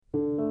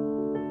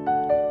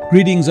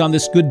Greetings on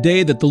this good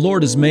day that the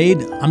Lord has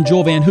made. I'm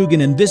Joel Van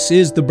Hoogen, and this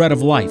is the Bread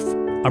of Life.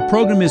 Our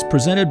program is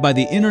presented by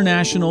the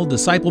International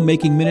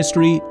Disciple-Making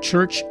Ministry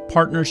Church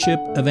Partnership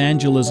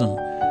Evangelism.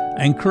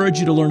 I encourage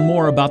you to learn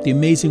more about the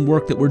amazing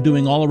work that we're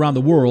doing all around the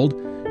world.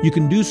 You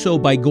can do so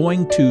by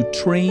going to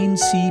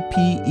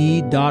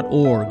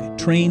traincpe.org,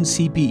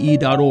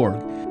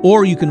 traincpe.org.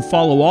 Or you can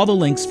follow all the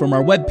links from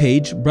our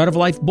webpage,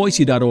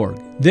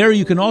 breadoflifeboise.org. There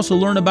you can also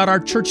learn about our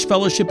church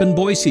fellowship in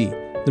Boise,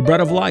 the Bread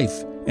of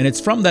Life. And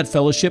it's from that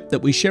fellowship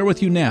that we share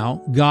with you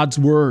now God's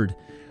Word.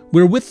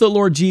 We're with the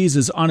Lord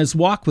Jesus on his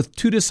walk with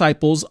two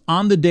disciples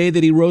on the day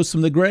that he rose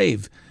from the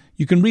grave.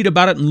 You can read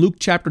about it in Luke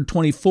chapter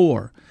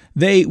 24.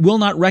 They will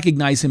not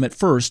recognize him at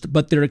first,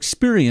 but their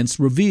experience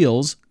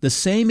reveals the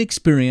same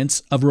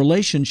experience of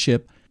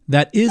relationship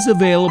that is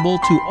available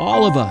to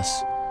all of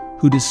us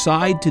who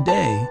decide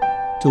today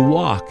to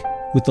walk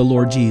with the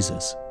Lord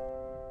Jesus.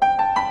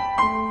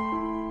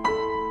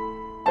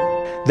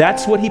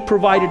 That's what he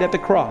provided at the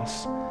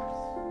cross.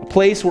 A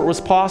place where it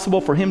was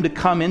possible for him to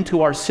come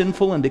into our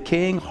sinful and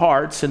decaying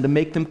hearts and to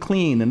make them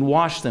clean and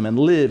wash them and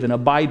live and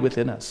abide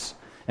within us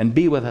and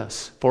be with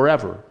us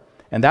forever.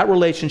 And that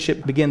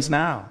relationship begins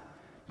now.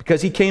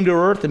 Because he came to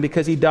earth and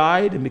because he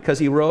died and because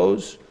he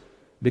rose,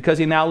 because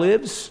he now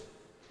lives,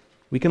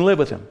 we can live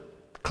with him,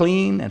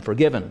 clean and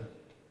forgiven.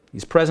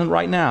 He's present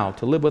right now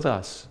to live with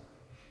us,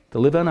 to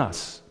live in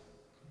us,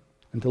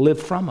 and to live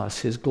from us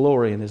his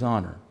glory and his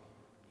honor.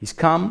 He's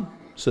come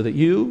so that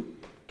you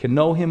can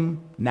know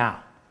him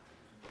now.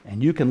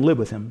 And you can live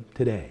with him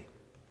today.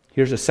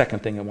 Here's the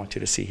second thing I want you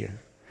to see here.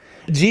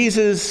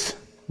 Jesus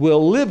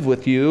will live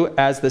with you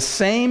as the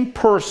same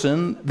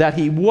person that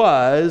he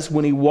was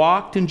when he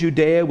walked in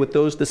Judea with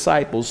those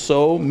disciples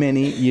so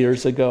many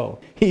years ago.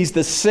 He's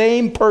the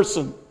same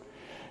person.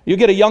 You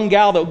get a young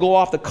gal that will go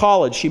off to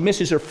college. She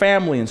misses her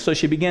family, and so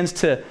she begins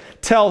to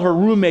tell her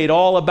roommate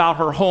all about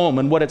her home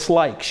and what it's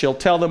like. She'll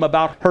tell them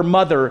about her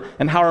mother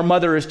and how her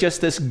mother is just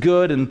this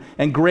good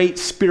and great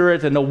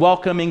spirit and a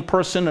welcoming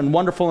person and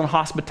wonderful in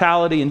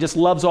hospitality and just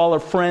loves all her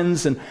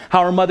friends, and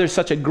how her mother's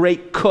such a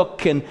great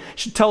cook. And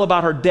she'll tell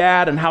about her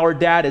dad and how her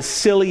dad is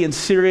silly and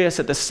serious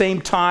at the same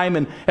time.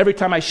 And every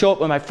time I show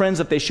up with my friends,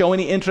 if they show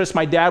any interest,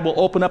 my dad will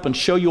open up and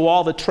show you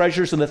all the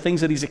treasures and the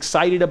things that he's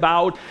excited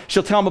about.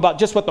 She'll tell them about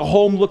just what the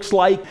home looks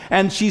like,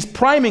 and she's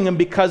priming him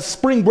because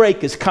spring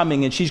break is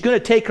coming and she's going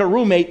to take her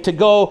roommate to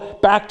go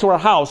back to her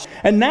house.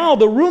 And now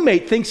the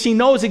roommate thinks she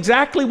knows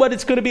exactly what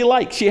it's going to be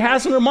like. She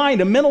has in her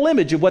mind a mental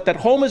image of what that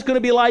home is going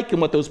to be like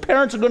and what those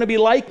parents are going to be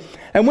like.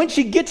 And when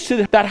she gets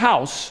to that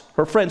house,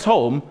 her friend's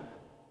home,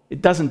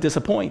 it doesn't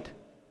disappoint.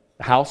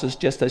 The house is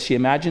just as she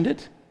imagined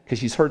it because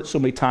she's heard it so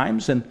many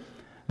times. And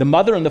the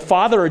mother and the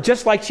father are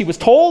just like she was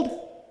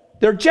told.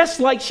 They're just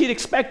like she'd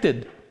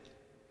expected,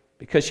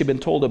 because she'd been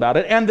told about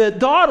it. And the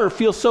daughter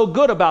feels so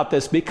good about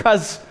this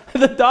because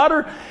the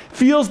daughter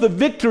feels the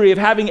victory of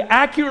having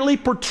accurately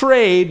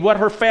portrayed what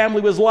her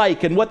family was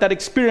like and what that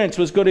experience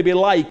was going to be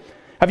like.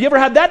 Have you ever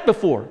had that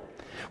before?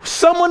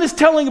 Someone is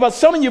telling about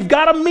someone you've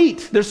got to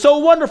meet. They're so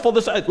wonderful.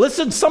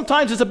 Listen,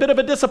 sometimes it's a bit of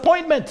a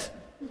disappointment.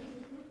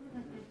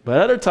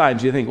 But other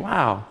times you think,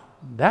 wow,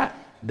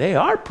 they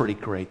are pretty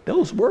great.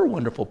 Those were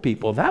wonderful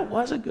people. That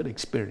was a good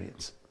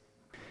experience.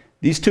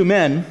 These two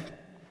men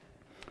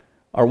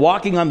are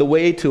walking on the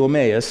way to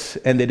Emmaus,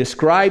 and they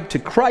describe to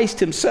Christ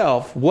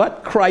himself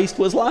what Christ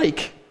was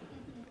like.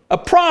 A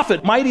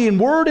prophet, mighty in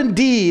word and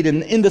deed,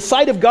 and in the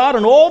sight of God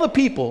and all the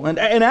people. And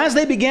as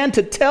they began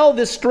to tell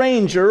this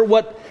stranger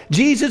what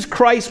Jesus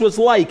Christ was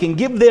like and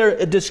give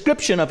their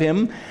description of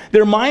him,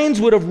 their minds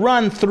would have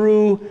run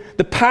through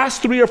the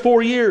past 3 or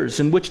 4 years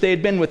in which they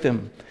had been with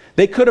him.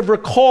 They could have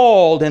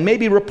recalled and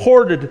maybe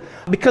reported,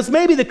 because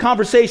maybe the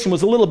conversation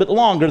was a little bit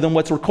longer than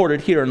what's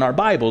recorded here in our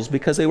Bibles,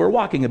 because they were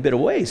walking a bit of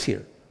ways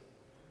here.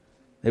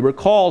 They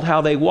recalled how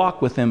they walked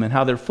with him and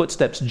how their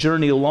footsteps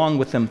journeyed along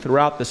with him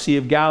throughout the Sea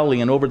of Galilee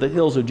and over the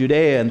hills of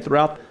Judea and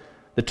throughout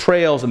the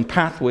trails and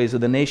pathways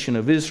of the nation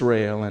of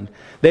Israel. And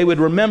they would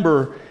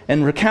remember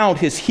and recount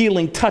his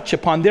healing touch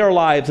upon their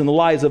lives and the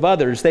lives of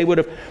others. They would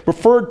have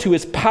referred to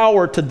his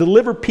power to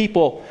deliver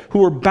people who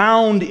were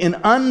bound in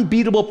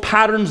unbeatable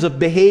patterns of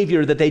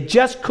behavior that they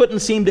just couldn't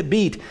seem to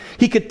beat.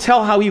 He could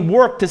tell how he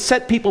worked to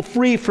set people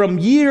free from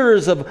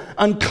years of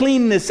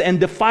uncleanness and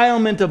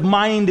defilement of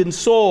mind and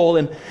soul.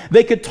 And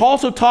they could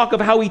also talk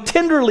of how he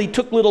tenderly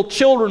took little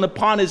children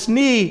upon his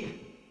knee,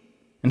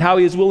 and how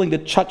he is willing to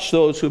touch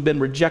those who have been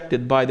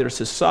rejected by their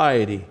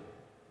society.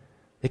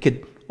 They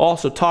could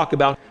also talk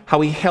about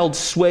how he held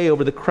sway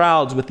over the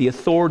crowds with the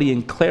authority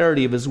and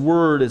clarity of his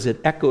word as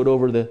it echoed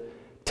over the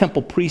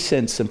temple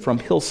precincts and from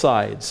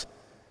hillsides.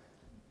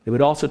 They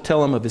would also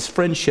tell him of his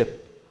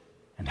friendship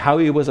and how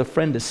he was a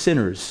friend to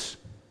sinners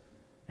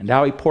and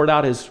how he poured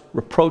out his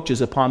reproaches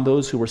upon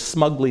those who were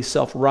smugly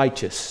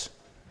self-righteous.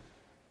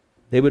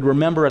 They would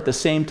remember at the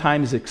same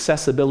time his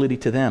accessibility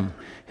to them,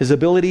 his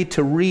ability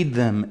to read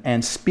them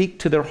and speak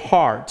to their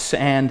hearts,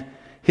 and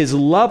his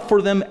love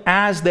for them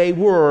as they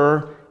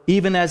were,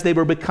 even as they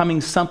were becoming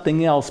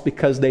something else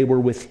because they were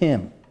with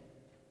him.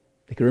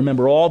 They could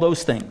remember all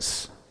those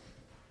things.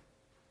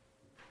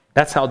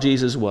 That's how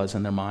Jesus was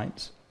in their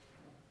minds.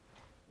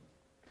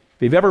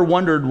 If you've ever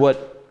wondered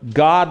what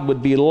God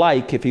would be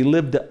like if he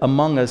lived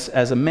among us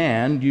as a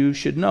man, you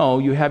should know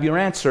you have your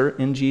answer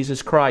in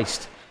Jesus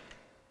Christ.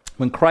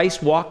 When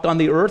Christ walked on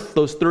the earth,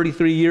 those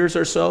 33 years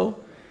or so,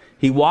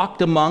 he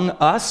walked among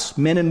us,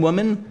 men and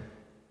women,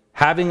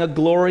 having a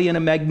glory and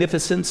a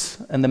magnificence,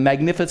 and the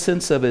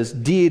magnificence of his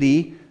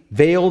deity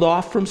veiled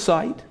off from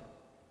sight.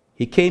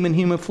 He came in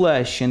human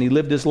flesh, and he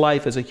lived his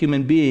life as a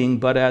human being,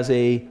 but as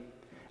a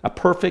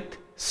perfect,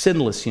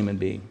 sinless human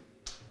being.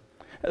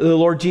 The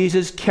Lord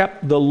Jesus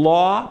kept the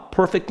law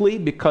perfectly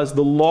because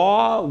the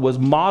law was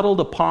modeled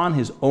upon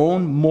his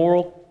own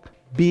moral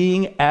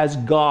being as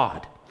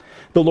God.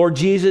 The Lord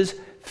Jesus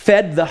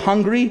fed the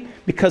hungry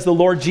because the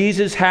Lord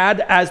Jesus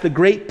had, as the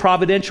great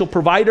providential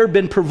provider,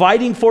 been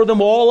providing for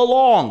them all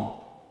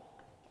along.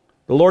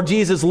 The Lord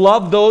Jesus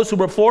loved those who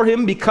were for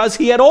him because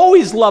he had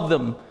always loved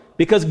them,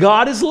 because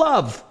God is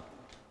love.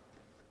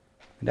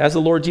 And as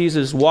the Lord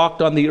Jesus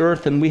walked on the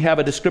earth, and we have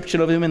a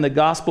description of him in the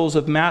Gospels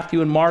of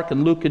Matthew and Mark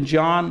and Luke and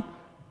John,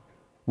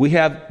 we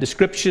have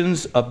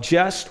descriptions of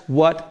just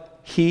what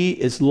he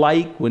is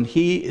like when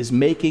he is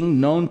making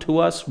known to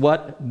us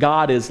what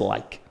God is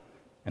like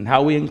and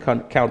how we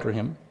encounter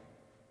him.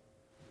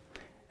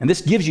 And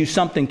this gives you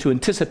something to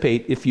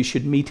anticipate if you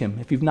should meet him,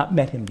 if you've not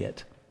met him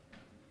yet.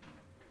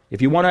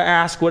 If you want to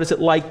ask what is it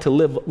like to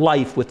live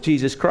life with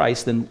Jesus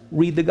Christ, then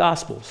read the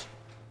Gospels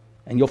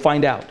and you'll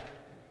find out.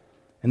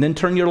 And then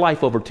turn your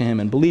life over to him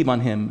and believe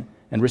on him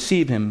and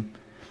receive him,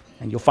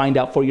 and you'll find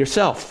out for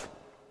yourself.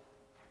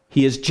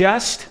 He is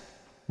just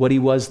what he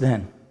was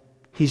then.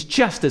 He's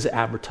just as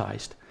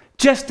advertised,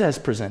 just as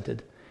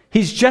presented.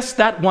 He's just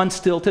that one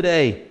still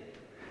today.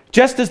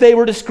 Just as they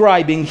were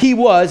describing, he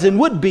was and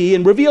would be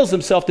and reveals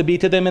himself to be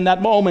to them in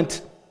that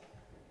moment.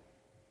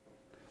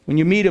 When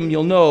you meet him,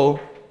 you'll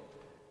know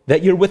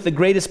that you're with the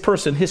greatest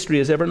person history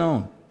has ever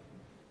known.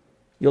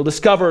 You'll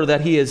discover that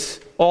he is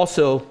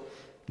also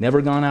never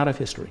gone out of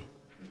history.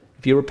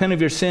 If you repent of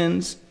your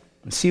sins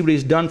and see what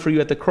he's done for you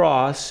at the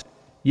cross,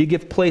 you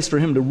give place for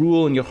him to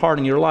rule in your heart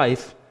and your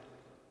life.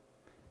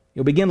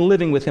 You'll begin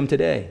living with him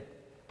today.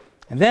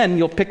 And then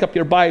you'll pick up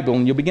your Bible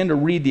and you'll begin to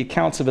read the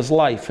accounts of his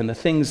life and the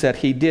things that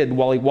he did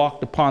while he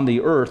walked upon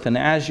the earth. And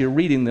as you're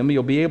reading them,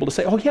 you'll be able to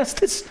say, oh yes,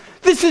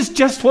 this is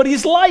just what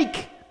he's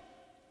like.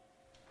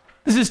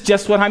 This is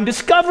just what I'm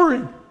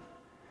discovering.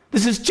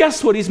 This is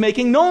just what he's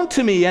making known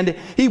to me, and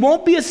he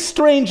won't be a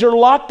stranger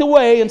locked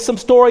away in some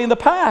story in the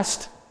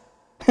past.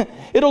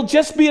 It'll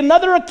just be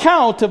another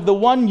account of the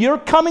one you're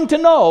coming to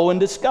know and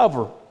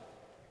discover.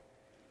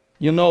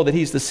 You'll know that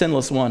he's the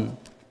sinless one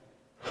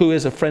who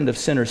is a friend of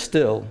sinners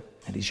still,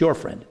 and he's your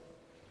friend.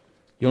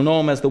 You'll know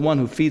him as the one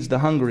who feeds the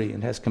hungry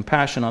and has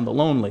compassion on the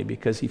lonely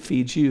because he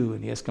feeds you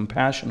and he has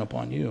compassion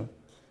upon you.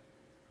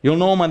 You'll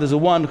know him as the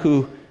one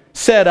who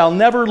said, I'll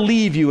never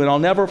leave you and I'll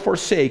never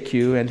forsake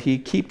you, and he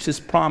keeps his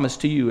promise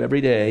to you every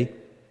day.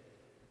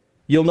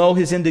 You'll know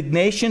his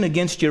indignation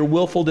against your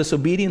willful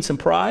disobedience and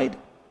pride.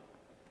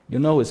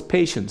 You'll know his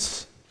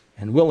patience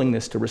and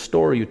willingness to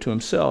restore you to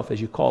himself as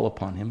you call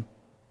upon him.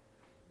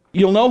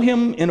 You'll know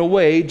him in a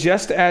way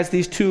just as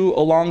these two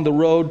along the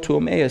road to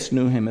Emmaus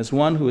knew him, as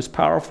one who is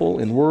powerful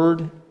in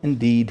word and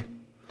deed.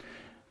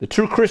 The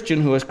true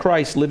Christian who has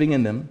Christ living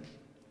in them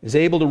is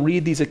able to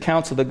read these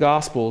accounts of the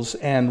Gospels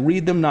and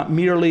read them not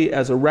merely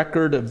as a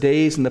record of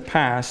days in the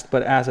past,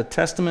 but as a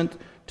testament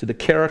to the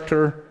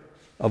character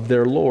of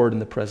their Lord in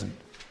the present,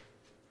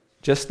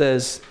 just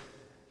as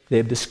they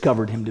have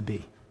discovered him to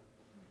be.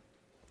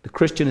 The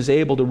Christian is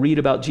able to read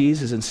about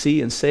Jesus and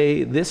see and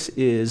say, this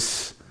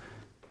is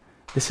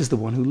the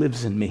one who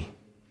lives in me.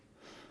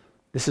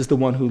 This is the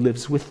one who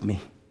lives with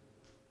me.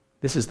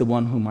 This is the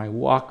one whom I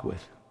walk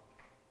with.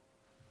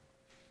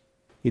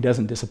 He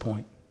doesn't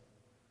disappoint.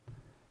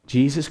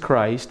 Jesus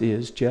Christ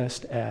is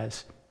just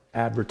as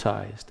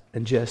advertised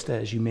and just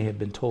as you may have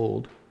been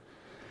told.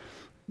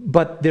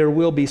 But there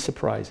will be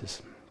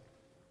surprises.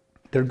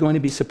 There are going to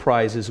be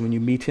surprises when you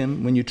meet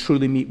him, when you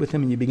truly meet with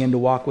him and you begin to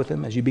walk with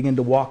him. As you begin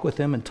to walk with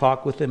him and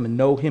talk with him and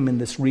know him in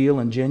this real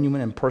and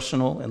genuine and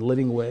personal and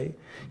living way,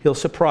 he'll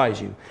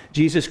surprise you.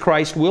 Jesus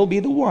Christ will be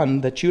the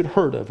one that you'd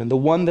heard of and the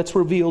one that's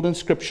revealed in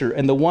Scripture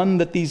and the one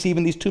that these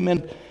two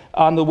men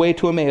on the way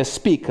to Emmaus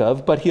speak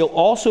of, but he'll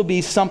also be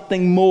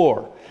something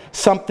more,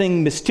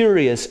 something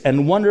mysterious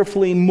and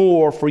wonderfully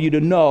more for you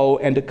to know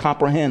and to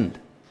comprehend.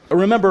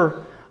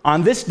 Remember,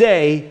 on this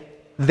day,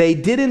 they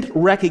didn't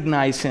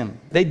recognize him.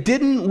 They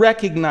didn't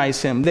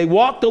recognize him. They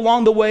walked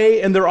along the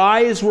way and their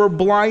eyes were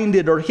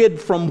blinded or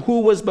hid from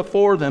who was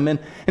before them. And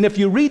if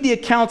you read the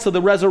accounts of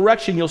the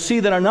resurrection, you'll see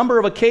that on a number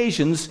of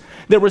occasions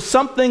there was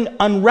something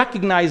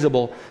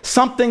unrecognizable,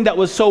 something that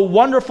was so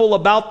wonderful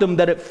about them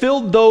that it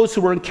filled those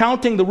who were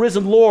encountering the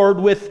risen Lord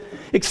with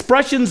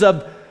expressions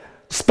of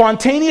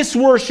spontaneous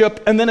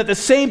worship and then at the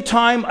same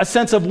time a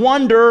sense of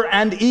wonder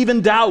and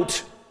even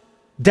doubt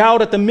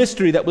at the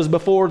mystery that was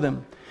before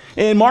them.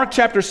 In Mark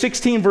chapter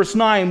 16, verse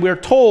 9, we're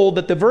told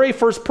that the very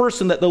first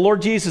person that the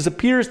Lord Jesus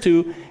appears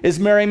to is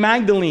Mary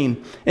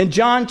Magdalene. In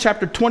John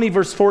chapter 20,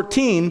 verse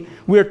 14,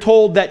 we're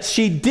told that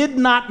she did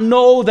not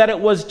know that it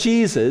was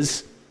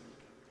Jesus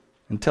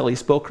until he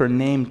spoke her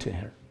name to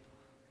her,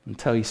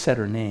 until he said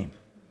her name.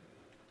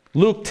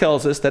 Luke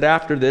tells us that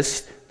after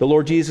this, the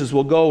Lord Jesus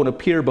will go and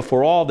appear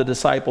before all the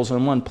disciples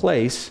in one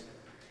place,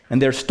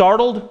 and they're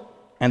startled,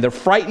 and they're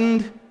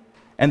frightened,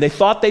 and they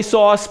thought they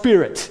saw a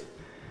spirit.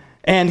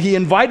 And he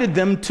invited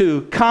them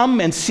to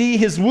come and see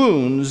his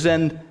wounds.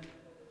 And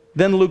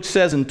then Luke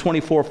says in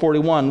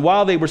 24:41,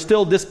 while they were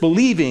still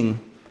disbelieving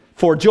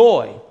for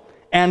joy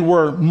and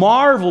were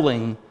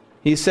marveling,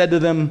 he said to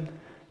them,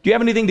 do you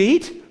have anything to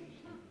eat?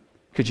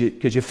 Could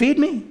you feed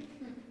me?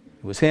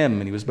 It was him,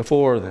 and he was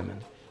before them.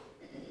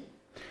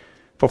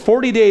 For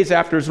 40 days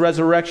after his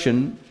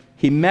resurrection,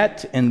 he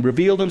met and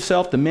revealed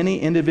himself to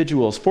many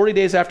individuals. 40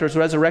 days after his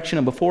resurrection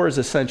and before his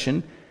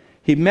ascension,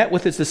 he met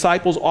with his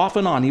disciples off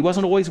and on. He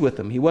wasn't always with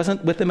them. He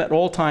wasn't with them at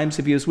all times.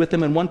 If he was with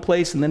them in one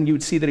place, and then you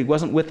would see that he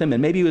wasn't with them,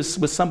 and maybe he was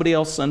with somebody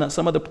else in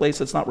some other place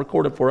that's not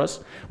recorded for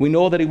us. We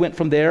know that he went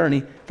from there,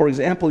 and for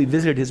example, he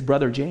visited his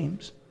brother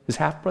James, his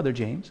half-brother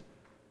James.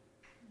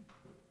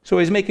 So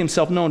he's making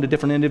himself known to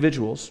different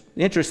individuals.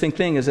 The interesting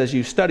thing is, as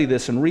you study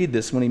this and read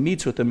this, when he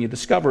meets with them, you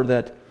discover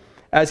that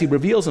as he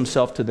reveals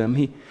himself to them,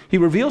 he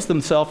reveals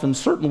himself in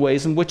certain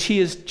ways in which he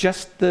is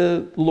just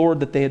the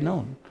Lord that they had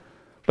known.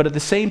 But at the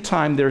same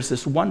time, there's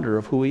this wonder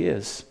of who he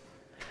is.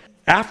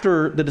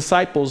 After the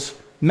disciples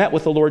met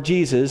with the Lord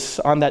Jesus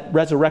on that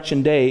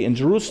resurrection day in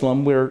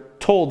Jerusalem, we're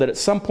told that at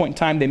some point in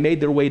time they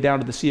made their way down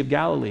to the Sea of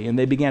Galilee and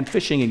they began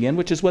fishing again,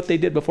 which is what they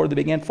did before they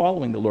began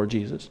following the Lord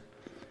Jesus.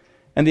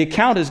 And the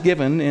account is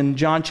given in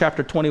John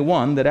chapter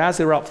 21 that as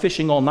they were out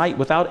fishing all night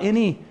without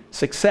any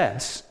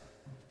success,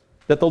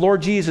 that the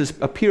Lord Jesus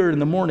appeared in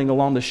the morning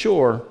along the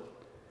shore.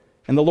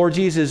 And the Lord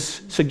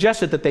Jesus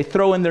suggested that they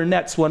throw in their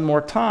nets one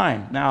more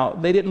time. Now,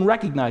 they didn't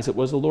recognize it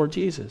was the Lord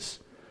Jesus.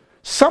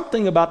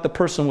 Something about the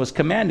person was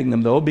commanding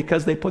them, though,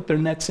 because they put their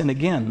nets in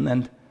again,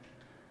 and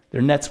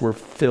their nets were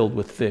filled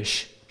with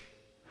fish.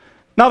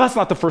 Now, that's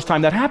not the first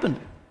time that happened.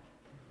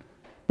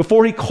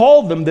 Before he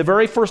called them the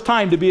very first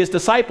time to be his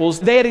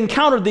disciples, they had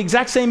encountered the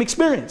exact same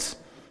experience.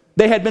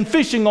 They had been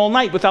fishing all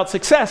night without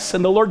success,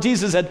 and the Lord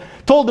Jesus had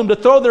told them to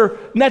throw their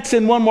nets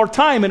in one more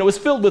time, and it was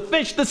filled with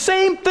fish. The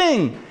same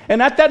thing.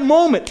 And at that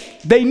moment,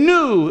 they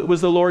knew it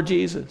was the Lord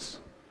Jesus.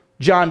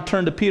 John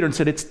turned to Peter and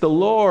said, it's the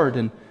Lord.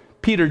 And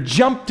Peter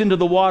jumped into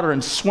the water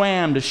and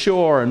swam to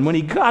shore. And when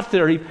he got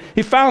there,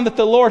 he found that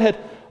the Lord had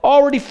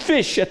already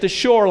fish at the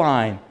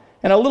shoreline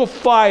and a little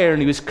fire,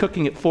 and he was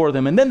cooking it for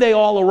them. And then they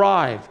all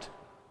arrived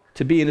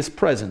to be in his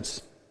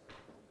presence.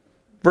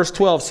 Verse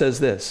 12 says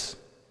this,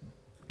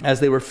 as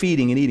they were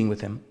feeding and eating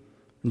with him,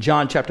 in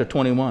John chapter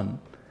 21.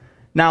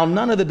 Now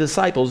none of the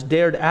disciples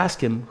dared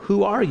ask him,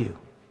 who are you?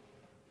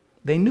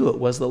 They knew it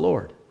was the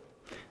Lord.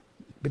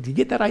 But do you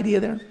get that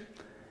idea there?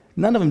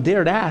 None of them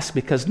dared ask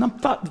because none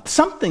thought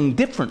something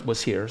different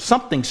was here,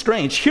 something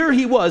strange. Here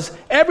he was,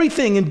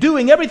 everything and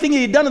doing everything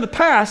he had done in the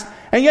past,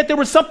 and yet there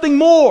was something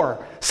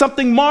more,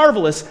 something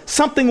marvelous,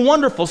 something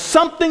wonderful,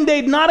 something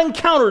they'd not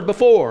encountered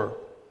before.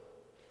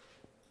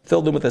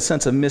 Filled them with a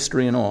sense of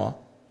mystery and awe.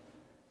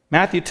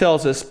 Matthew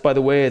tells us, by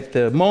the way, at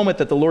the moment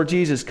that the Lord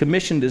Jesus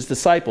commissioned his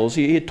disciples,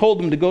 he had told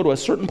them to go to a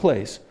certain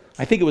place.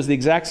 I think it was the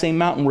exact same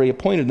mountain where he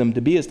appointed them to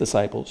be his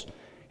disciples.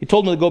 He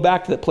told them to go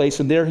back to that place,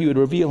 and there he would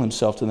reveal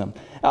himself to them.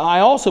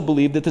 I also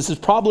believe that this is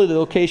probably the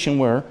location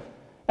where,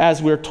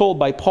 as we're told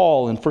by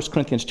Paul in 1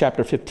 Corinthians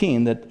chapter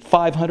 15, that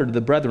 500 of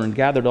the brethren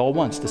gathered all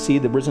once to see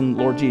the risen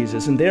Lord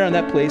Jesus. And there in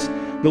that place,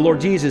 the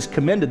Lord Jesus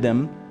commended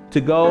them to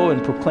go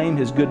and proclaim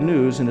his good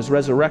news and his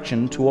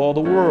resurrection to all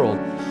the world.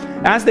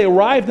 As they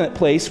arrived in that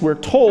place, we're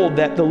told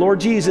that the Lord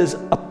Jesus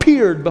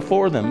appeared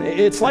before them.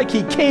 It's like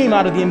he came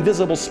out of the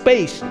invisible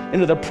space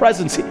into their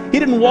presence. He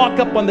didn't walk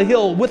up on the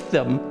hill with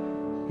them.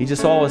 He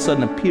just all of a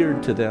sudden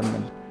appeared to them.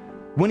 And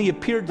when he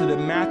appeared to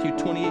them, Matthew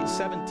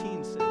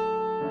 28:17 says,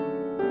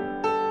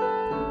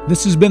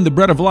 This has been The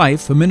Bread of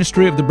Life, a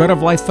ministry of the Bread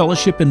of Life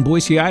Fellowship in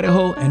Boise,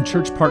 Idaho, and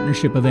Church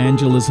Partnership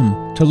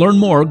Evangelism. To learn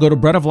more, go to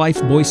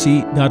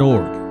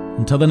breadoflifeboise.org.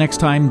 Until the next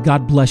time,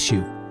 God bless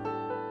you.